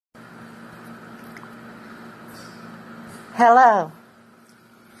Hello,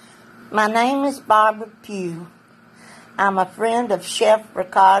 my name is Barbara Pugh. I'm a friend of Chef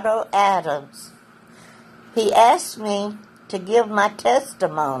Ricardo Adams. He asked me to give my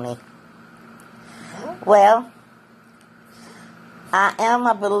testimony. Well, I am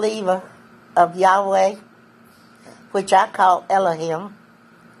a believer of Yahweh, which I call Elohim,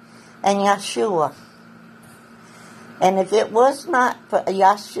 and Yeshua. And if it was not for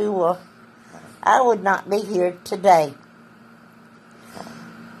Yeshua, I would not be here today.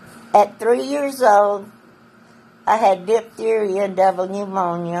 At 3 years old, I had diphtheria and double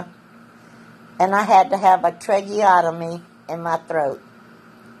pneumonia, and I had to have a tracheotomy in my throat.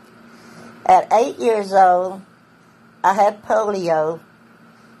 At 8 years old, I had polio,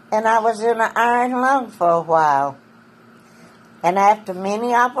 and I was in an iron lung for a while. And after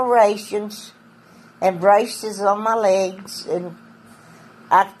many operations and braces on my legs, and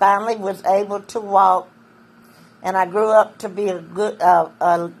I finally was able to walk, and I grew up to be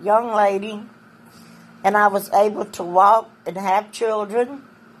a young lady, and I was able to walk and have children,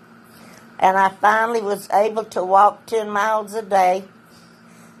 and I finally was able to walk 10 miles a day,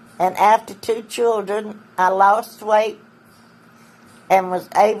 and after 2 children, I lost weight and was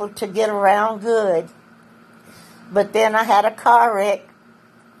able to get around good. But then I had a car wreck,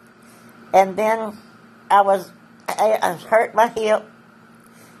 and then I hurt my hip,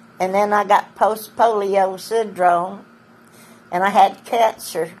 and then I got post-polio syndrome, and I had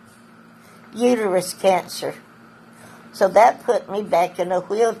cancer, uterus cancer. So that put me back in a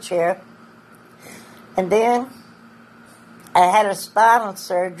wheelchair. And then I had a spinal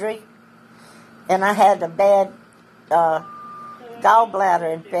surgery, and I had a bad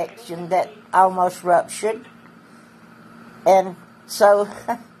gallbladder infection that almost ruptured. And so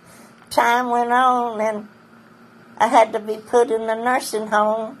time went on, and I had to be put in the nursing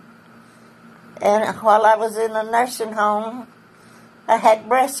home. And while I was in the nursing home, I had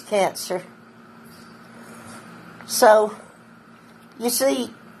breast cancer. So, you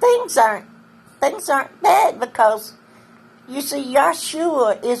see, things aren't bad, because, you see,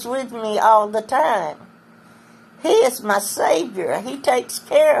 Yeshua is with me all the time. He is my Savior. He takes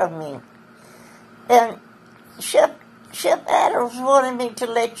care of me. And Chef Adams wanted me to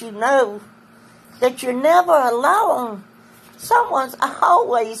let you know that you're never alone. Someone's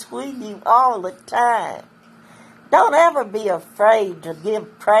always with you all the time. Don't ever be afraid to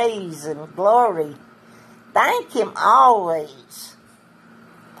give praise and glory. Thank Him always.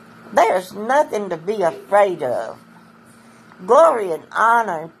 There's nothing to be afraid of. Glory and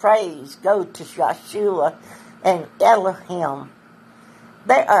honor and praise go to Yeshua and Elohim.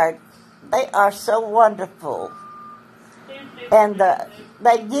 They are so wonderful. And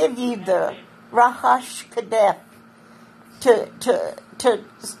they give you the Rahash Kadef to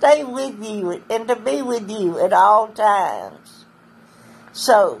stay with you and to be with you at all times.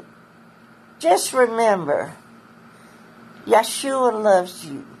 So, just remember, Yeshua loves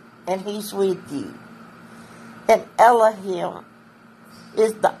you, and He's with you. And Elohim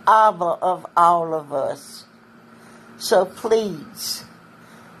is the Abba of all of us. So please,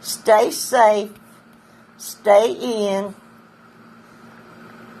 stay safe, stay in,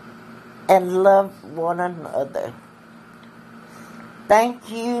 and love one another. Thank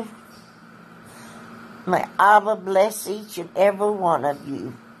you. May Abba bless each and every one of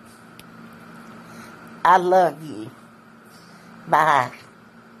you. I love you. Bye.